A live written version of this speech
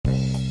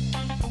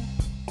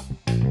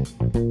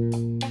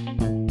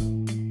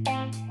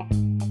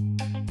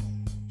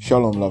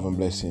Shalom, love and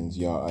blessings,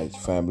 Yahite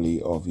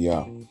family of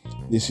Yah.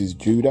 This is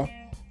Judah,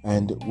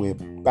 and we're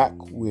back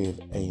with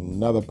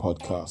another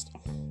podcast.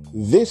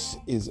 This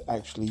is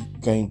actually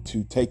going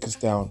to take us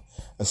down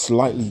a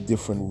slightly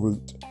different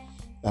route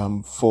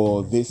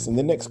for this and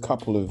the next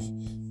couple of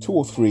 2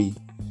 or 3,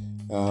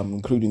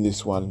 including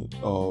this one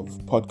of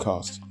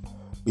podcasts,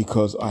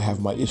 because I have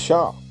my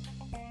Isha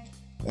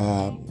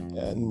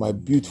and my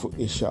beautiful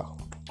Isha.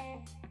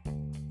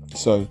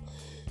 So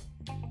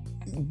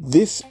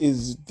this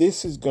is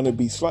going to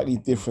be slightly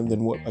different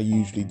than what I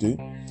usually do.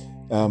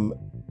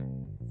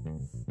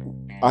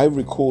 I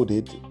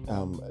recorded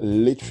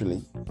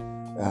literally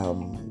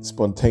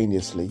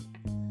spontaneously.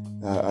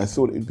 I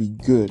thought it'd be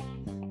good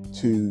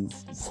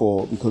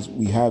because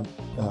we have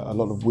a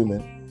lot of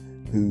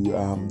women who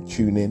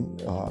tune in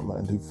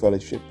and who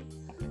fellowship.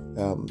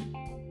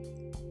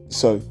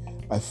 So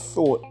I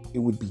thought it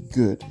would be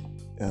good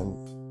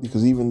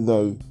because even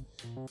though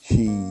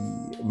she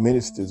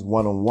ministers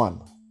one-on-one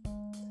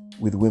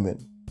with women,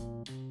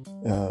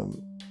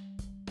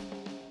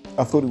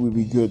 I thought it would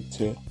be good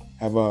to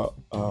have her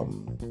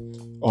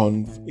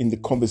in the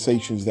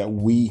conversations that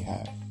we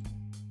have.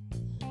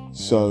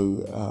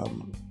 So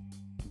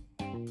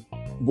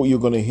what you're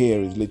going to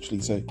hear is literally,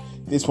 so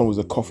this one was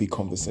a coffee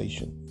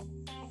conversation,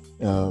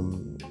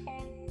 and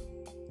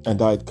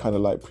I'd kind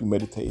of like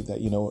premeditated that,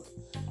 you know what,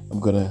 I'm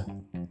going to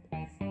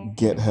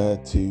get her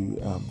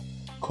to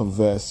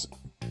converse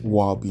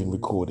while being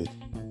recorded.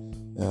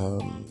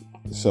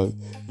 So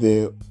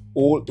they're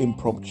all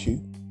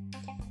impromptu.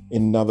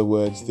 In other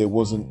words, there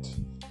wasn't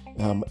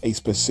a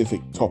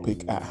specific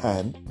topic at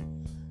hand.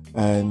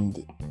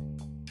 And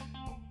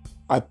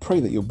I pray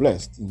that you're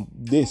blessed.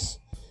 This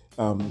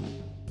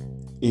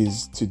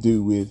is to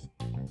do with,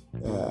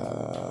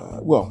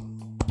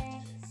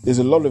 there's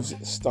a lot of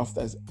stuff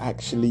that's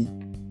actually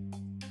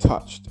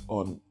touched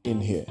on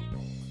in here.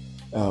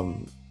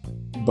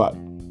 But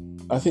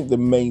I think the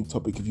main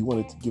topic, if you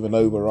wanted to give an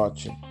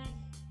overarching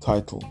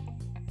title,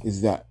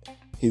 is that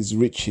his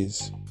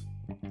riches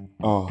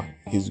are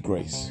his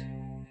grace,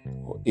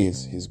 or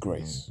is his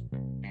grace.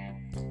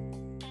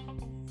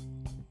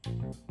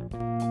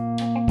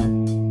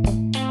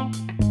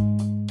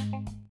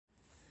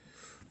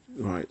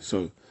 Right,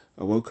 so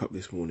I woke up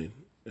this morning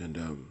and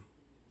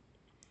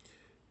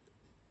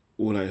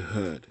all I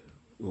heard,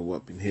 or what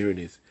I've been hearing,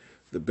 is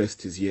the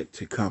best is yet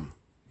to come.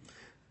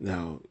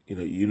 Now,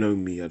 you know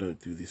me, I don't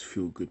do this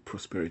feel-good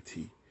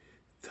prosperity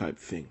type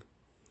thing.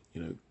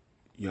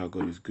 Yah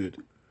God is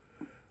good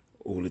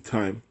all the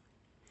time.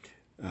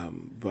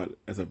 But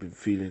as I've been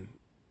feeling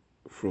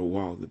for a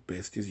while, the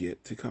best is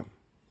yet to come.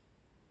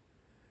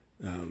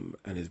 And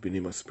it's been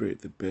in my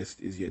spirit, the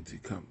best is yet to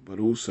come. But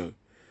also,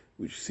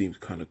 which seems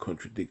kind of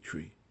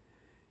contradictory,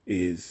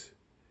 is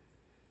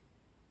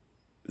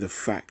the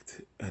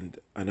fact, and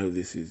I know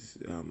this is,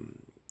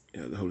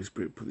 the Holy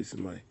Spirit put this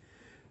in my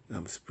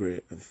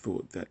spirit and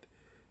thought, that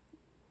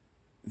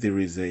there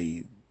is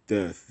a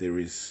dearth, there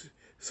is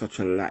such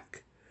a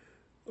lack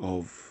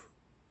of,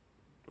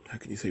 how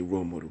can you say,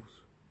 role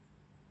models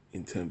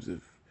in terms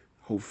of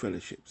whole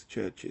fellowships,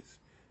 churches,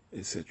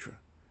 etc.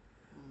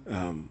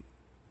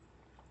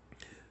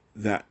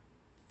 That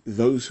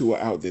those who are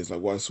out there,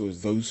 like what I saw,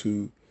 is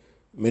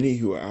many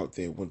who are out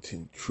there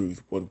wanting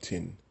truth,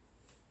 wanting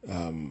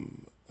to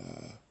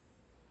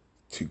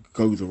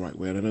go the right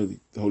way. And I know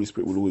the Holy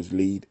Spirit will always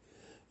lead,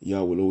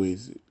 Yah will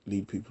always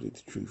lead people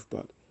into truth,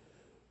 but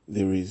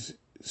there is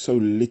so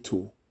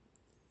little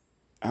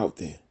out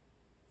there.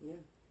 Yeah.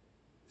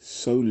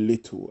 So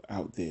little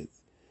out there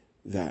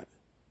that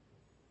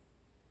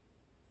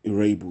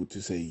you're able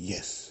to say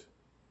yes.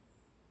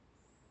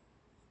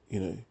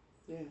 Yeah.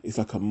 It's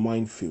like a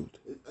minefield.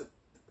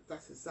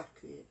 That's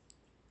exactly it.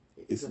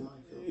 It's a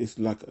minefield. It's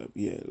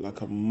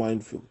like a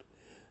minefield.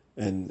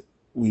 And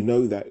we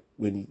know that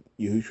when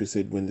Yahushua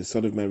said, when the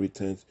Son of Man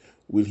returns,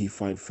 will he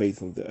find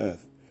faith on the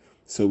earth?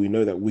 So we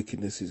know that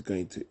wickedness is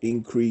going to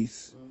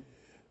increase.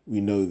 We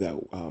know that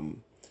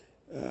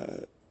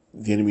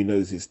the enemy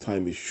knows his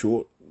time is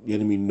short. The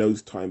enemy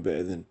knows time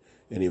better than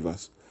any of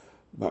us.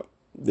 But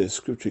the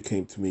scripture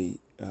came to me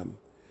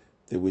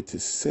that we're to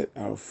set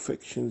our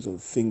affections on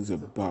things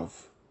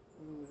above.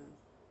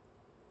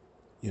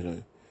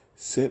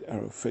 Set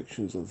our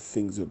affections on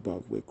things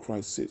above, where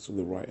Christ sits on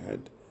the right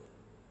hand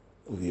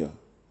of Yah.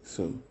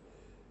 So,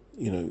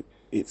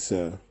 it's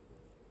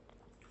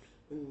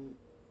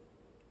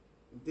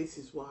this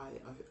is why,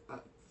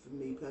 for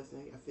me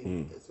personally, I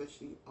think,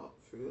 especially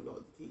through a lot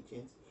of the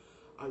teachings,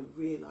 I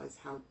realise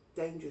how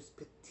dangerous,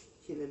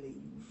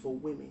 particularly for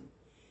women,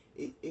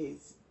 it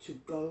is to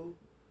go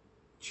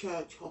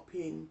church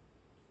hopping,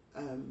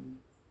 and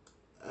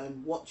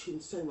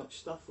watching so much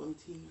stuff on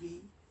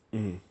TV,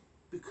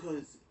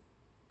 because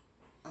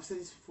I've said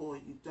this before,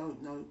 you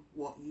don't know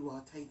what you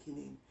are taking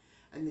in.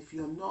 And if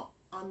you're not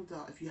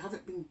if you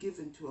haven't been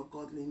given to a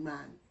godly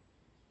man,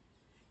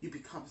 you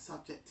become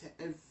subject to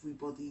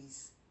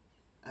everybody's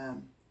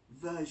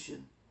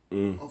version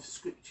of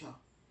scripture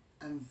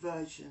and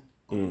version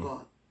of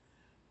God.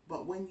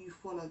 But when you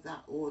follow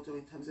that order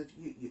in terms of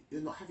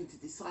you're not having to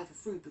decipher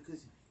through,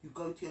 because you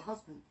go to your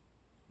husband,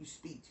 you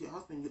speak to your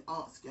husband, you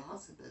ask your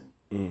husband.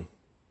 Mm.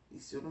 You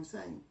see what I'm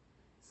saying?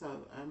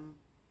 So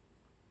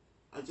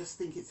I just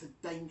think it's a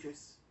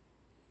dangerous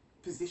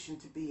position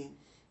to be in.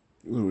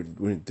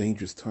 We're in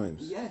dangerous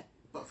times. Yeah,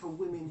 but for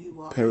women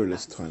who are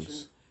Perilous in that position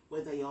times.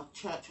 where they are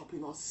church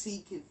hopping or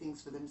seeking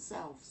things for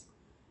themselves.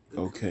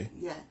 Okay.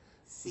 Yeah,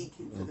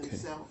 seeking for Okay.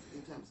 themselves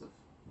in terms of.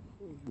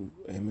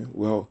 Amen.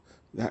 Well,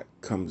 that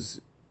comes,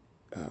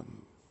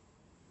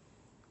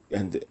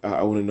 and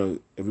I want to know,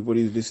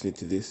 everybody who's listening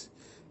to this,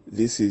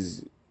 this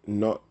is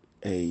not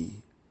a.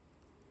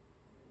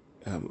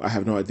 I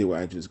have no idea what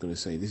Angela's going to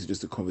say. This is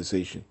just a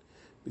conversation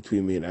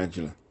between me and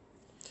Angela,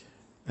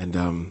 and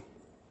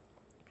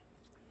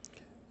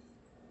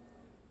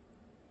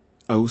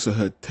I also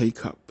heard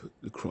take up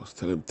the cross.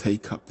 Tell them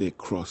take up their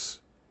cross.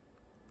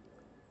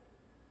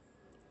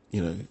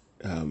 You know,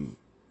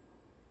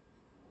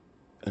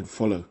 and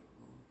follow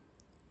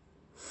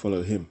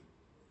Him.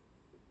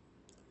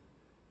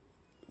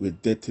 We're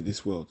dead to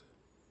this world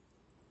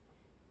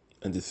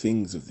and the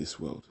things of this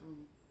world.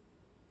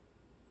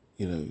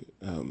 You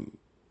know,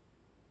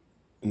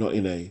 not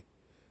in a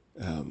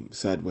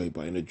sad way,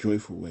 but in a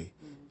joyful way,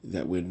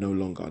 that we're no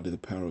longer under the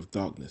power of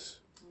darkness.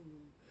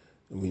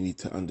 And we need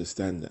to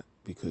understand that,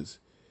 because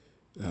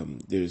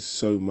there is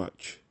so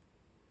much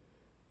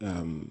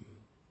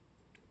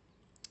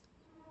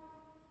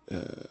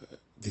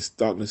this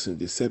darkness and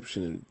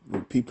deception, and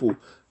when people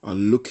are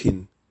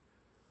looking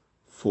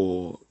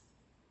for,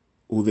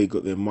 all they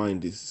got their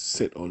mind is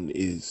set on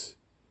is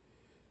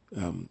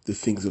the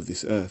things of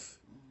this earth,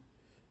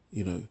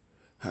 you know,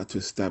 how to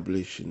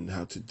establish and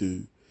how to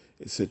do,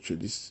 etc.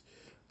 This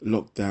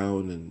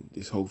lockdown and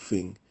this whole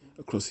thing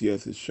across the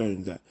earth has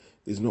shown that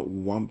there's not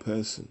one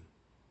person,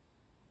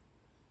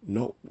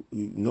 not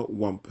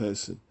one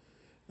person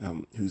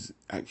who's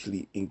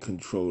actually in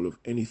control of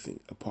anything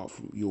apart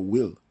from your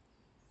will.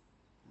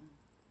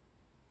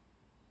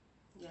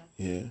 Yeah.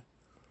 Yeah.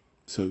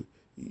 So,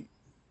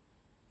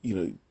 you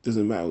know, it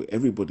doesn't matter.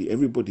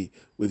 Everybody,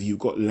 whether you've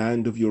got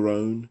land of your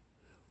own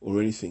or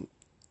anything,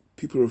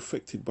 people are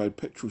affected by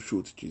petrol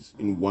shortages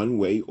in one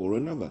way or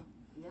another.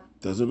 Yeah.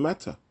 Doesn't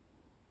matter.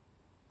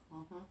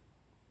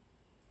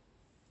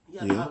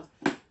 Yeah.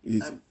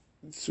 Yeah.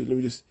 So let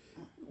me just,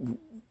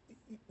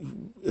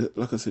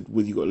 like I said,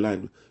 whether you got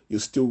land,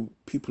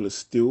 people are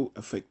still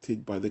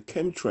affected by the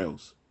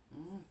chemtrails,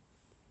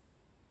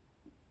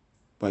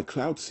 by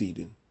cloud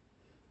seeding.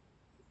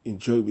 In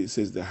Job, it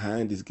says the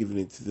hand is given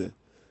into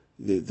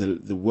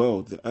the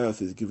world, the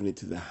earth is given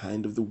into the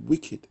hand of the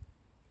wicked.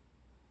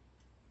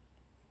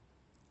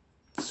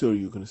 So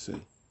you're going to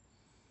say?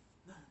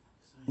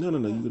 No, you're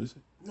going to say.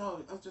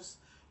 No, I was just,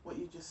 what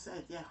you just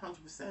said, yeah,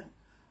 100%.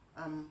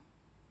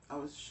 I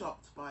was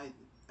shocked by,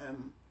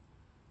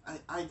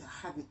 I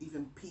hadn't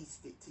even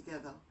pieced it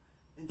together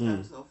in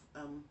terms of,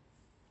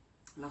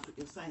 like what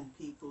you're saying,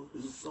 people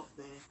who've got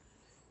their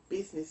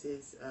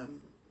businesses,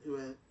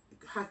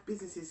 have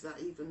businesses that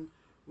are even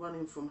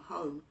running from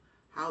home,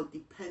 how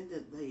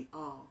dependent they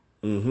are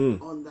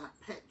on that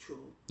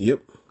petrol.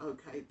 Yep.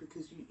 Okay,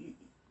 because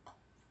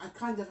I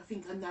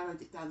think I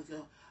narrowed it down. If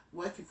you're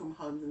working from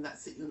home, then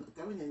that's it, you're not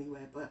going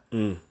anywhere. But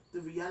the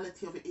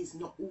reality of it is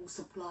not all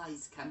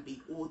supplies can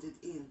be ordered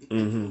in,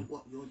 depending on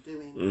what you're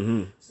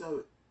doing.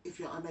 So if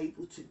you're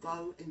unable to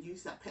go and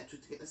use that petrol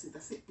to get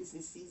that's it,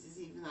 business ceases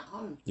even at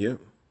home. Yep.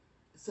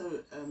 So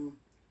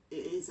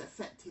it is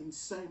affecting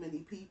so many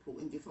people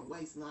in different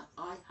ways, and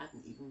I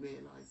hadn't even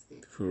realised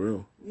it. For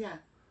real. Yeah.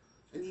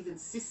 And even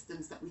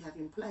systems that we have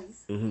in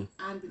place,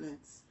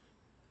 ambulance,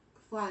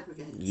 fire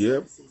brigade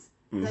services,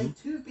 they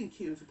too have been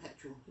queuing for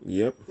petrol.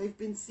 Yep. They've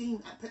been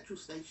seen at petrol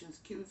stations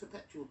queuing for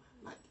petrol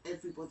like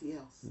everybody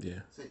else. Yeah.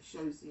 So it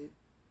shows you.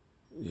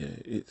 Yeah,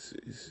 it's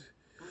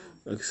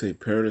like I say,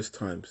 perilous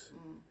times.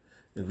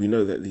 And we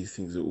know that these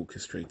things are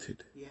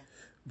orchestrated. Yeah.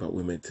 But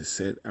we're meant to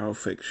set our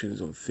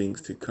affections on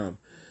things to come.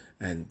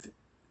 And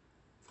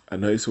I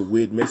know it's a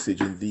weird message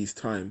in these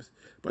times,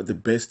 but the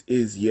best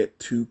is yet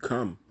to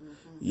come.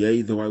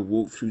 Yea, though I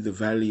walk through the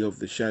valley of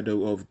the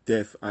shadow of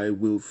death, I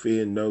will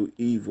fear no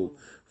evil.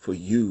 For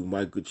you,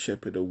 my good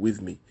shepherd, are with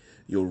me.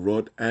 Your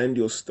rod and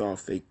your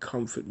staff, they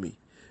comfort me.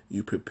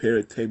 You prepare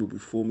a table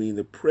before me in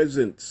the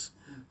presence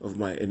of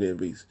my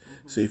enemies.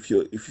 So if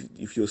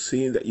you're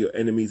seeing that your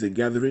enemies are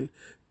gathering,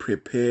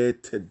 prepare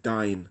to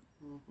dine.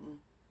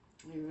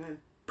 Amen.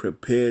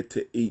 Prepare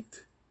to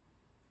eat.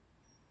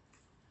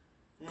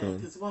 Yeah,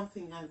 because one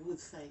thing I will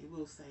say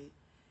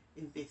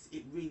in this,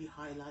 it really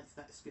highlights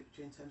that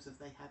scripture in terms of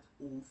they had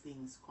all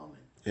things common.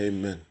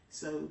 Amen.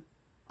 So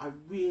I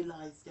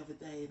realised the other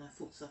day, and I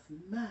thought to myself,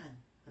 man,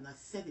 and I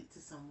said it to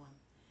someone,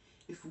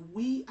 if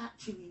we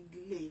actually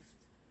lived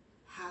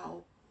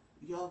how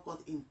your God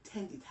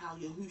intended, how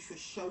Yahushua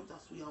showed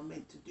us we are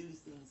meant to do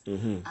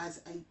things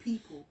as a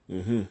people,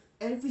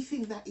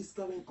 everything that is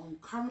going on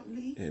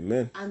currently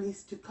and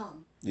is to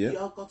come,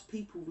 your God's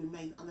people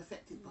remain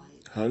unaffected by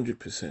it.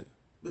 100%.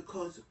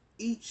 Because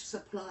each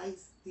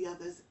supplies the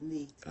other's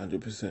needs.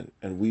 100%.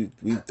 And we've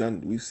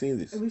seen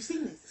this. And we've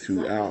seen this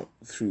throughout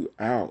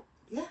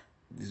yeah,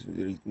 these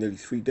nearly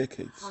 3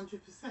 decades.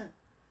 100%.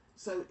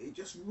 So it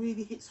just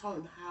really hits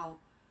home how,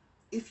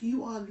 if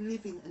you are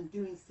living and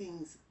doing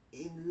things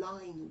in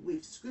line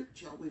with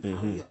Scripture, with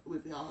how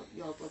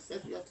Yahweh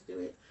says we have to do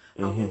it,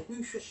 how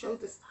Yahushua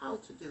showed us how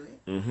to do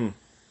it,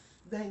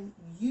 then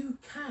you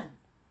can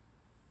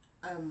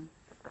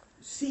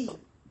see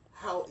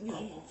how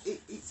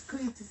it's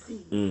clear to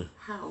see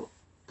how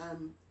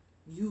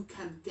you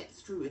can get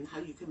through and how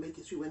you can make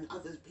it through when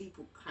other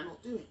people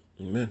cannot do it.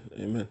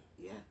 Amen.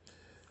 Yeah.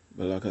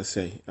 But like I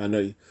say, I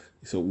know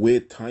it's a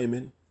weird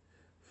timing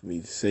for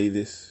me to say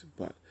this,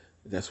 but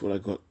that's what I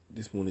got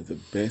this morning. The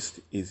best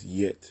is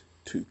yet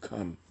to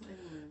come.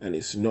 And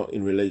it's not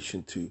in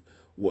relation to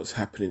what's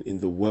happening in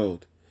the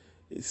world.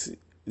 It's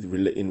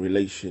in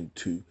relation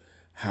to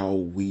how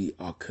we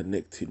are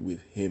connected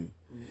with him.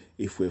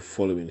 If we're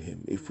following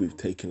him, if we've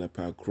taken up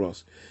our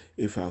cross,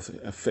 if our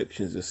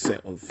affections are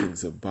set on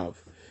things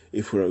above,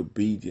 if we're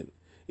obedient,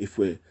 if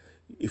we're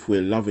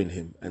loving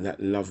him, and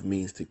that love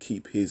means to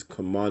keep his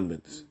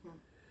commandments,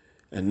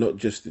 and not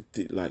just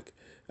like,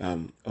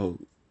 I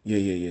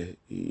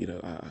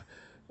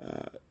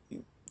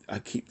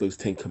keep those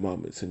 10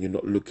 commandments, and you're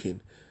not looking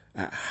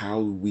at how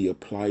we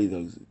apply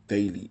those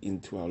daily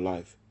into our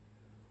life.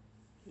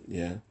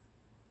 Yeah.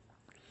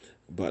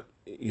 But,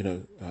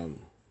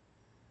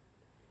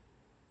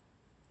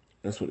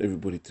 I just want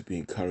everybody to be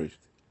encouraged.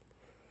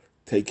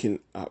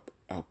 Taking up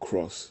our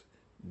cross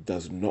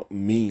does not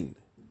mean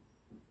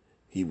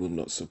he will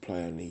not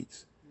supply our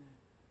needs.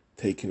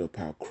 Taking up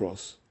our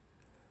cross,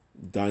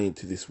 dying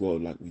to this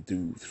world like we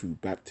do through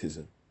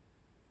baptism,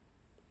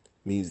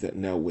 means that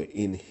now we're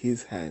in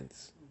his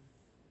hands.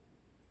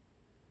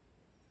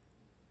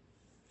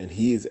 And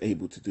he is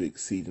able to do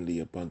exceedingly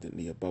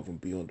abundantly above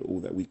and beyond all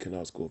that we can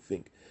ask or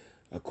think,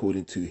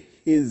 according to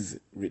his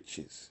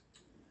riches.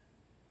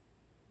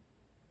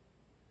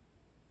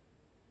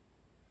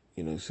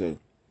 So,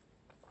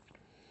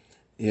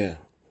 yeah,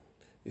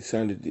 it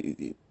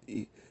sounded,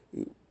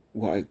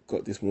 what I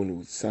got this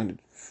morning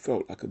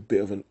felt like a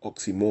bit of an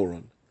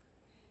oxymoron.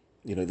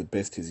 The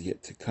best is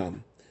yet to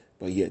come,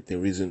 but yet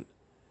there isn't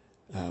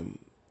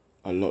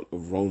a lot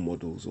of role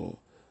models or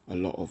a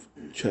lot of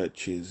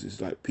churches.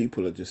 It's like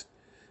people are just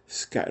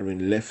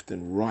scattering left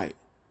and right.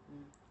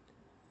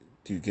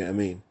 Do you get what I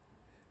mean?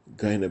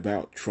 Going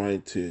about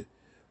trying to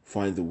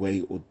find a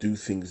way or do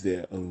things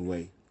their own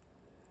way,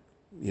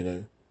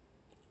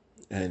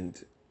 And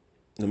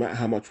no matter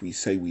how much we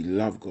say we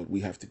love God, we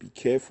have to be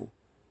careful.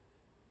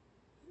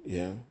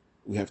 Yeah,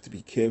 we have to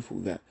be careful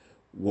that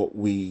what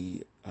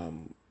we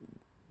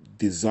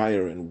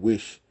desire and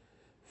wish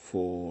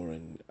for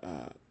and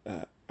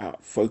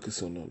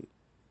focus on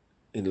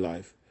in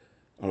life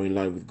are in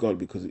line with God.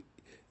 Because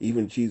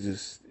even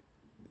Jesus,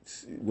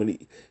 when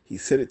he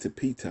said it to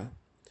Peter,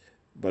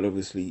 but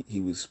obviously he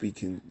was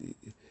speaking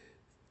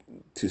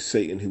to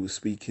Satan, who was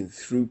speaking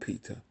through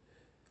Peter.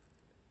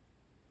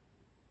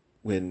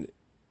 When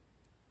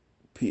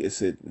Peter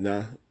said,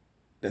 nah,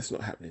 that's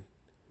not happening.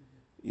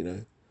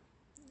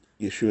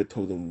 Yeshua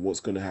told him what's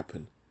going to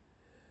happen,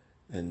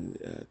 and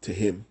to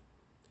him.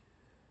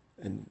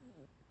 And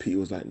Peter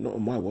was like, not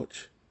on my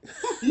watch.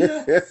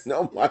 Yes. Not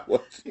on my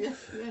watch. Yeah.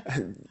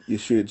 And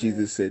Yeshua,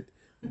 Jesus said,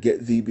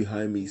 get thee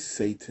behind me,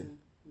 Satan.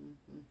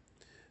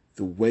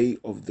 The way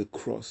of the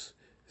cross,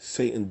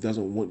 Satan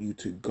doesn't want you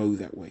to go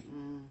that way.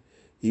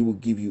 He will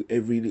give you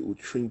every little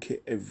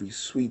trinket, every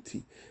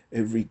sweetie,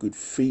 every good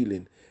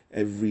feeling,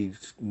 every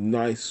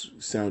nice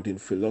sounding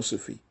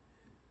philosophy.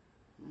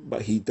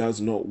 But he does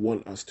not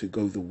want us to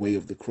go the way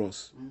of the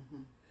cross.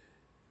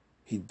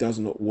 He does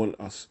not want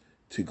us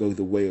to go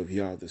the way of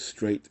Yah, the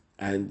straight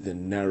and the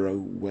narrow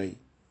way.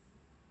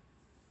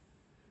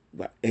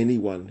 But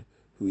anyone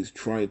who is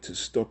trying to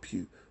stop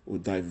you or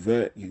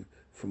divert you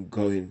from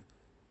going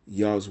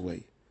Yah's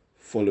way,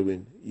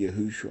 following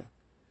Yahushua,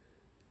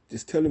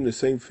 just tell him the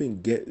same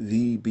thing. Get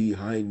thee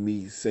behind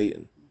me,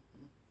 Satan.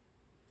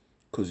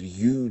 Because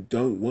you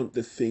don't want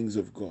the things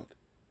of God.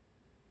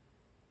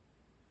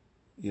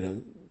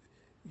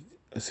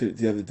 I said it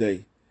the other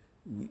day.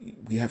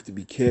 We have to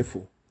be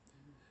careful.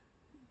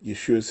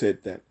 Yeshua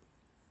said that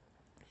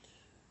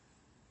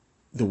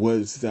the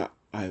words that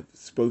I've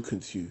spoken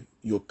to you,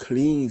 you're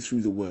clean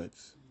through the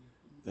words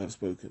that I've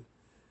spoken.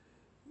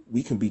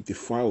 We can be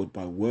defiled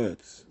by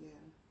words,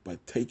 by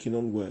taking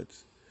on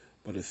words,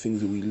 by the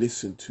things that we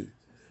listen to,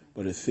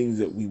 by the things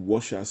that we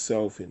wash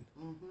ourselves in.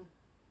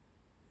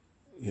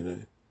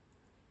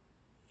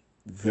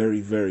 Very,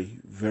 very,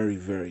 very,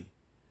 very.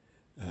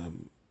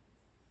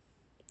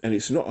 And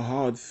it's not a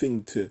hard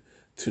thing to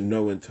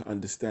know and to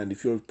understand.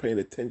 If you're paying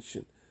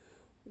attention,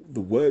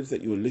 the words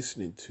that you're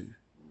listening to,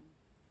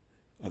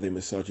 are they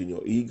massaging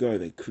your ego? Are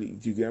they clean?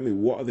 Do you get me?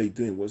 What are they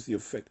doing? What's the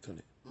effect on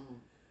it?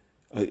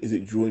 Is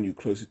it drawing you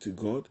closer to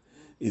God?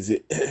 Is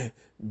it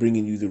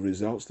bringing you the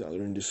results that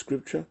are in the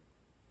scripture?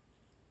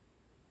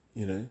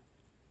 But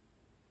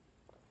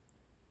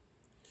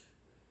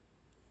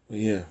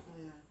yeah.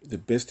 The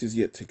best is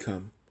yet to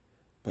come,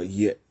 but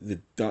yet the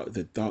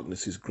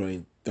darkness is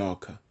growing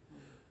darker.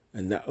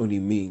 And that only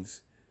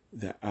means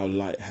that our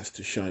light has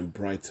to shine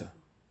brighter.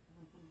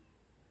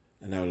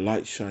 And our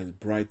light shines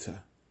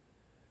brighter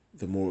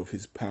the more of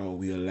his power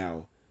we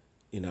allow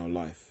in our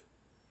life,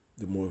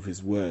 the more of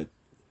his word.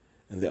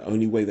 And the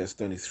only way that's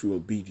done is through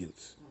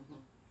obedience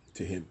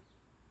to him.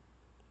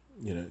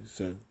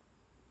 So,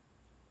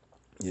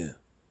 yeah.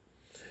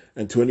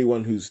 And to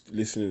anyone who's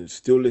listening,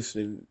 still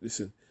listening,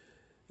 listen,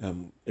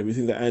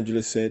 everything that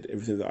Angela said,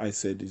 everything that I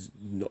said is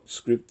not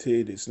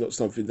scripted. It's not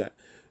something that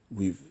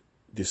we've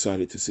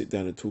decided to sit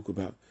down and talk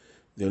about.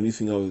 The only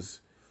thing I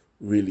was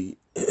really,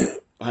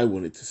 I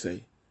wanted to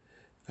say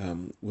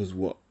was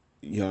what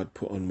Yard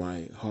put on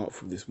my heart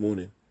from this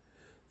morning,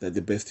 that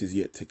the best is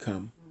yet to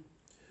come,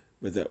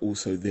 but that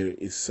also there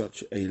is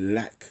such a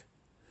lack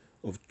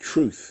of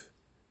truth,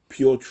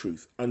 pure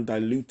truth,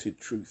 undiluted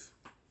truth.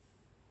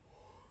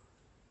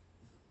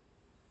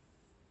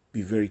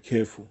 Be very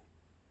careful.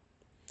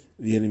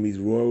 The enemy's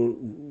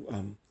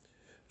going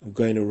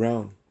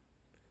around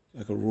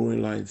like a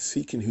roaring lion,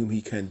 seeking whom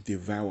he can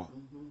devour.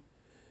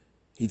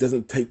 He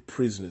doesn't take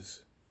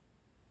prisoners.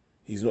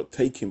 He's not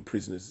taking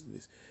prisoners.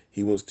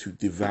 He wants to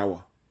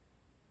devour.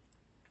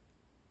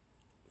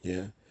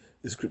 Yeah,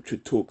 the scripture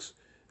talks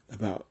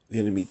about the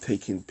enemy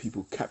taking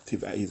people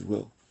captive at his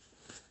will.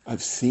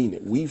 I've seen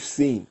it. We've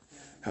seen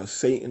how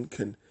Satan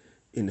can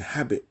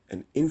inhabit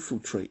and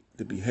infiltrate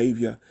the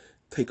behavior,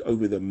 take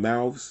over the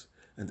mouths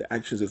and the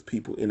actions of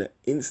people in an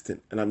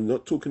instant. And I'm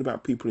not talking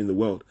about people in the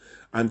world.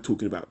 I'm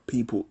talking about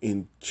people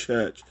in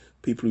church,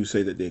 people who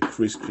say that they're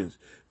Christians,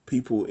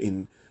 people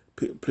in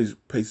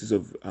places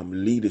of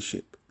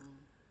leadership.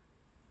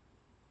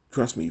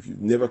 Trust me, if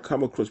you've never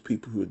come across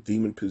people who are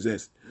demon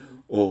possessed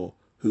or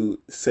who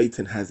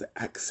Satan has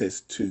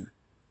access to,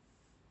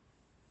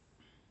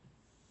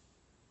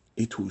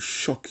 it will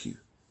shock you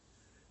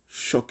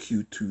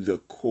to the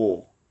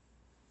core.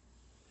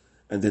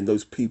 And then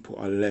those people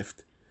are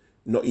left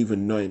not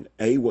even knowing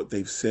what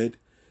they've said,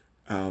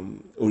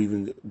 or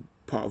even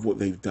part of what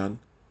they've done.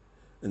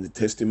 And the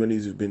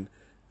testimonies have been,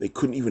 they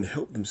couldn't even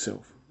help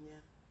themselves. Yeah.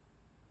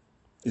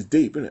 It's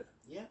deep, isn't it?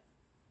 Yeah.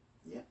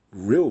 Yeah.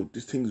 Real.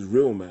 This thing's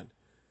real, man.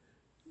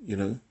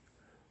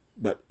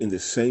 But in the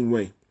same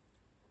way,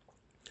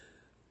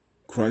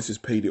 Christ has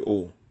paid it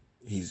all.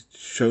 He's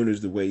shown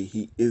us the way.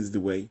 He is the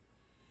way.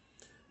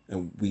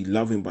 And we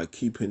love him by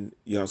keeping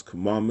Yah's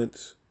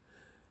commandments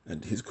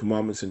and his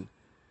commandments, and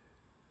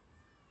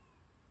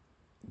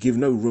give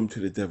no room to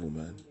the devil,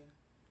 man. Yeah.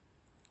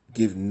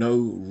 Give no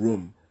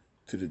room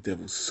to the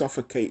devil.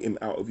 Suffocate him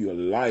out of your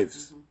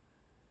lives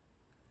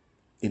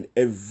in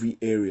every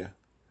area.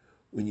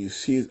 When you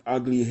see his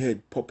ugly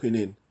head popping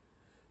in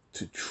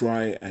to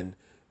try and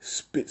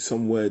spit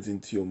some words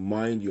into your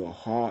mind, your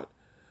heart,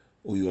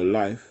 or your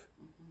life,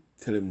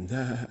 tell him,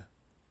 nah,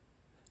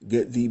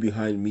 get thee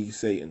behind me,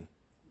 Satan.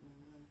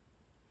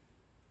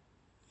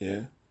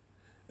 Yeah?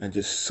 And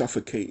just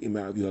suffocate him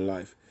out of your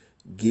life.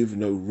 Give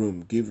no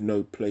room, give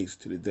no place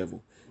to the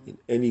devil in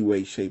any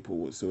way, shape, or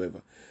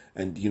whatsoever.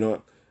 And you know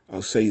what?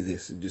 I'll say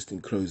this, and just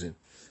in closing.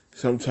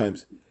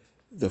 Sometimes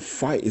the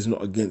fight is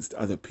not against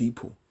other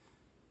people.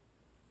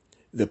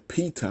 The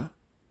Peter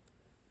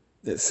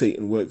that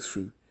Satan works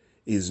through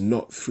is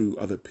not through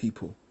other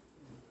people.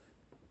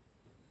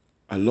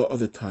 A lot of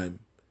the time,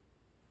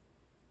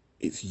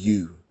 it's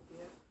you.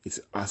 Yeah. It's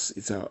us.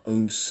 It's our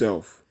own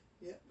self.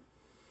 Yeah.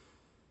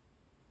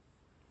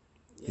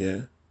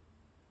 Yeah.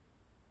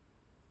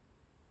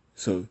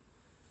 So,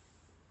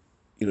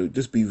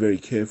 just be very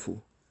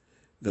careful.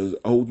 Those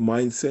old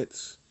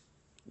mindsets,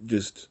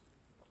 just,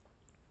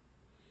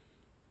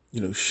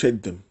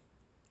 shed them,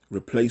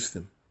 replace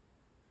them.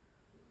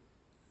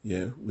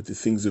 Yeah, with the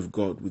things of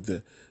God, with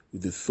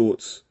the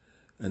thoughts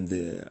and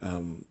the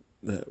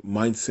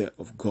mindset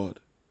of God.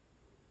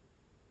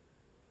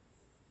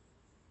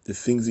 The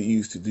things that you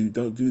used to do,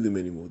 don't do them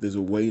anymore. There's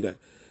a way that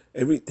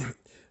let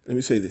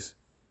me say this.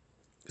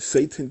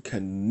 Satan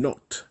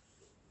cannot,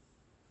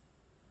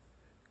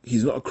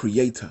 he's not a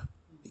creator.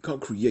 He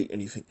can't create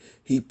anything.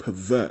 He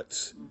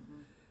perverts.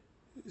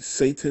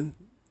 Satan,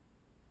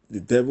 the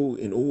devil,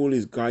 in all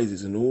his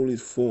guises and all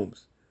his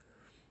forms,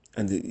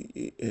 oh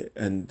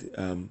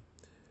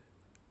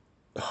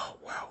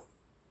wow,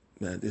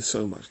 man, there's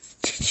so much.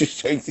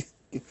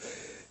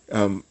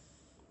 And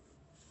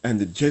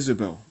the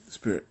Jezebel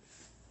spirit.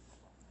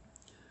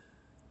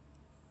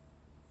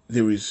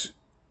 There is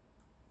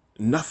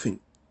nothing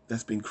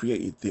that's been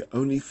created. The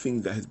only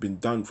thing that has been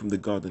done from the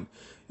garden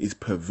is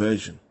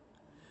perversion.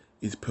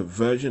 Is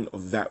perversion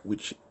of that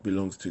which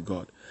belongs to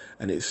God.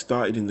 And it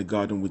started in the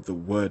garden with the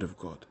word of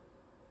God.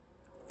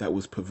 That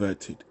was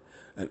perverted.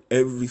 And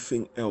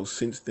everything else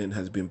since then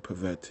has been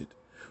perverted.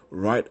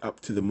 Right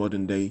up to the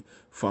modern day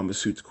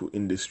pharmaceutical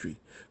industry.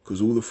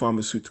 Because all the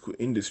pharmaceutical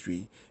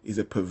industry is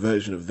a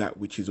perversion of that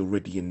which is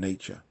already in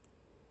nature.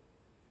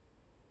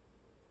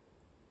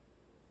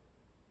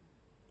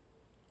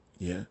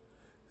 Yeah.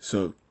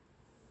 So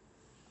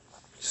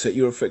set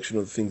your affection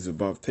on things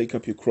above. Take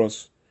up your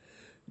cross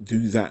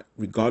do that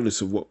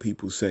regardless of what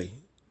people say,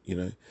 you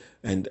know.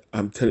 And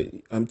I'm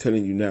telling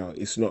you now,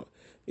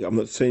 I'm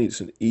not saying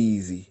it's an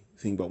easy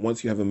thing, but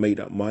once you have a made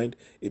up mind,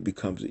 it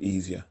becomes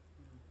easier.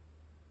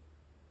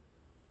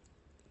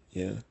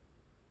 Yeah.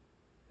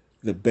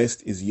 The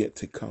best is yet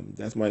to come.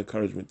 That's my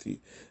encouragement to you.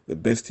 The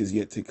best is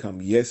yet to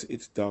come. Yes,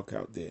 it's dark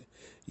out there.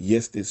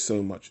 Yes, there's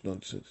so much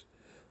nonsense.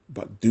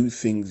 But do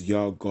things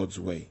Yah God's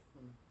way.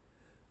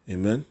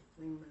 Amen?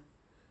 Amen.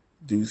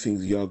 Do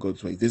things Yah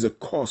God's way. There's a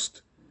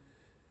cost.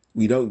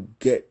 We don't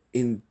get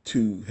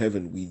into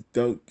heaven. We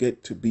don't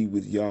get to be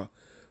with Yah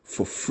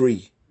for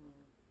free.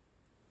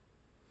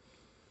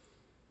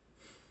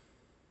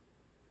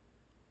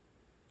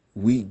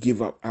 We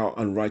give up our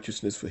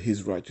unrighteousness for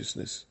his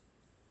righteousness.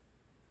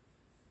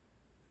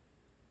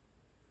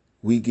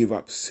 We give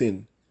up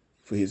sin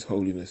for his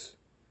holiness.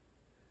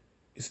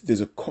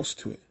 There's a cost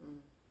to it.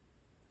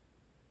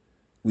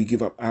 We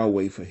give up our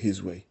way for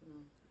his way.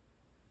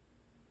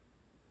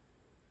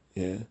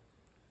 Yeah.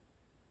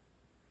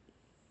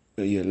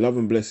 But yeah, love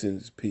and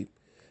blessings, Pete.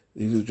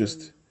 This was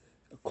just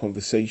a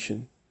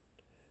conversation.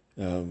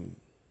 But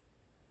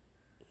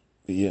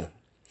yeah.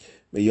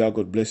 May Yah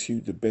God bless you.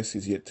 The best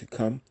is yet to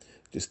come.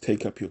 Just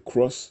take up your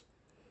cross,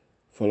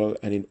 follow,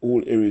 and in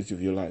all areas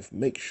of your life,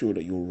 make sure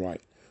that you're right.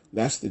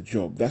 That's the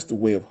job. That's the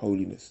way of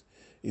holiness,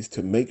 is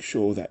to make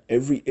sure that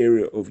every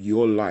area of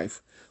your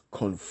life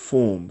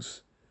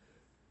conforms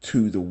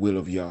to the will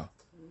of Yah.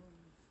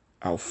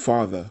 Our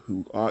Father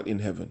who art in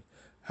heaven,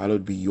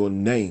 hallowed be your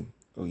name,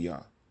 O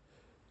Yah.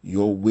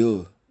 Your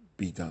will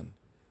be done.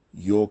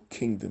 Your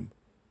kingdom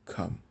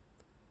come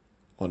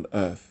on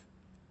earth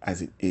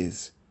as it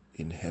is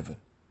in heaven.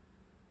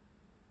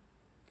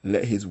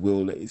 Let his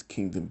will, let his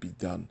kingdom be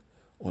done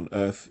on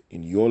earth,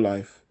 in your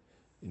life,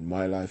 in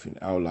my life, in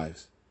our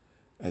lives,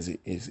 as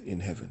it is in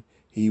heaven.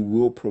 He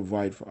will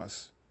provide for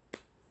us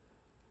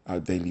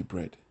our daily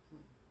bread.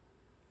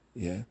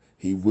 Yeah.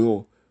 He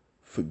will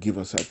forgive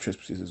us our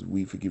trespasses as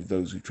we forgive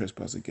those who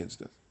trespass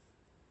against us.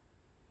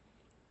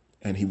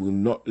 And he will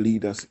not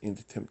lead us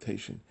into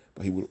temptation,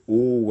 but he will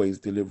always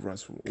deliver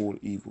us from all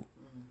evil.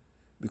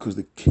 Because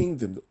the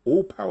kingdom,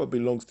 all power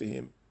belongs to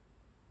him.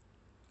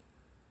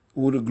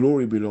 All the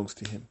glory belongs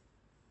to him.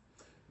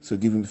 So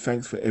give him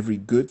thanks for every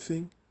good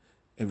thing,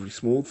 every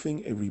small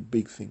thing, every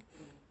big thing.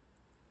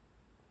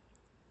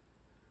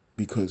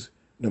 Because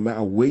no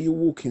matter where you're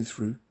walking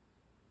through,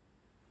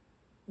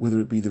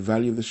 whether it be the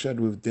valley of the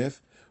shadow of death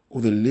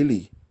or the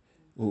lily,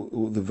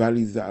 or the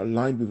valleys that are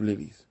lined with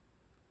lilies,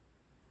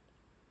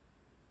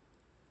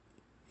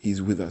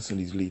 he's with us and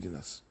he's leading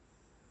us.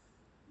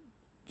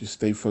 Just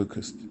stay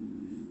focused.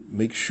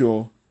 Make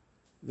sure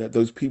that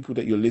those people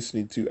that you're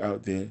listening to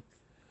out there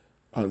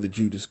aren't the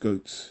Judas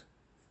goats.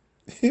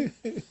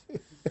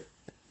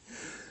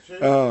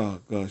 Oh,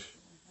 gosh.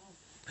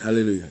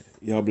 Hallelujah.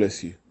 Yah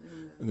bless you.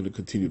 I'm going to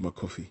continue with my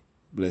coffee.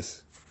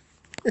 Bless.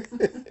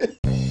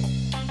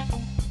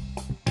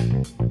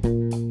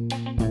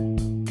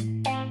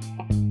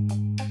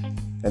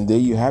 And there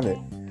you have it.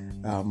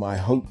 I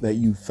hope that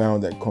you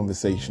found that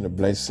conversation a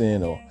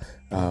blessing or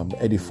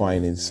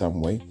edifying in some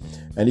way.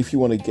 And if you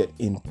want to get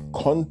in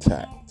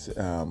contact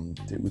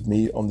with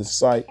me on the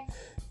site,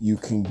 you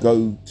can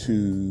go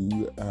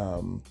to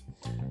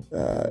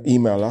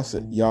email us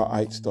at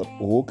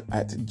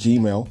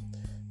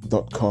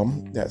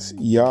yahites.org@gmail.com. That's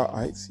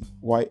yahites,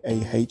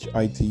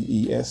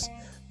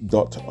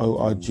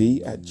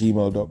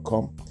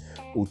 yahites.org@gmail.com.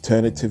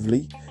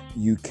 Alternatively,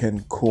 you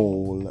can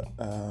call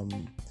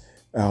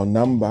our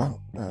number,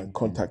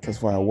 contact us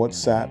via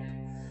WhatsApp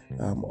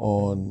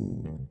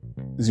on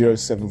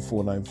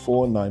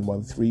 07494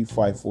 913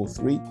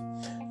 543.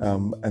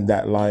 And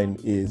that line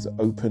is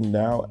open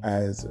now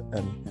as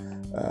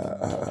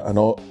an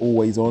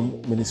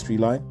always-on ministry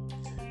line.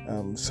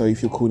 So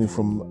if you're calling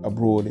from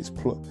abroad, it's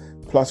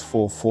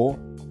 +44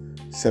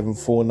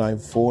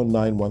 7494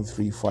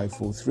 913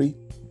 543.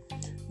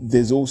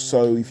 There's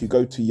also, if you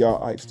go to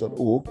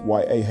yahites.org,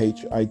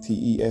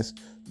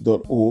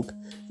 yahites.org,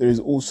 there is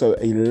also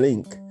a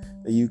link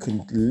that you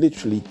can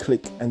literally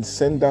click and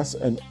send us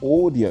an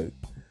audio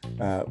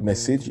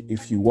message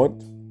if you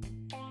want.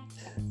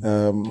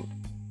 On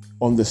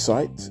the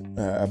site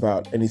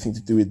about anything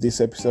to do with this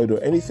episode or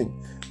anything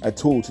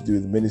at all to do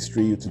with the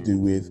ministry or to do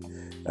with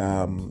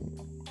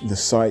the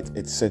site,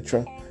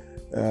 etc.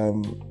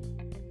 I'm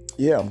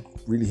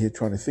really here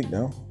trying to think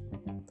now.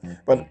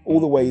 But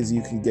all the ways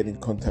you can get in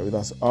contact with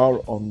us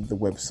are on the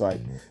website.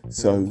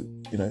 So,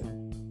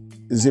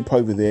 zip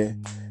over there,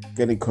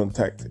 get in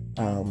contact.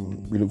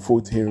 We look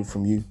forward to hearing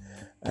from you.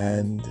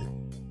 And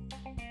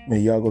may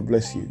Yah God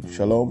bless you.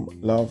 Shalom,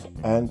 love,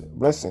 and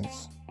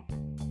blessings.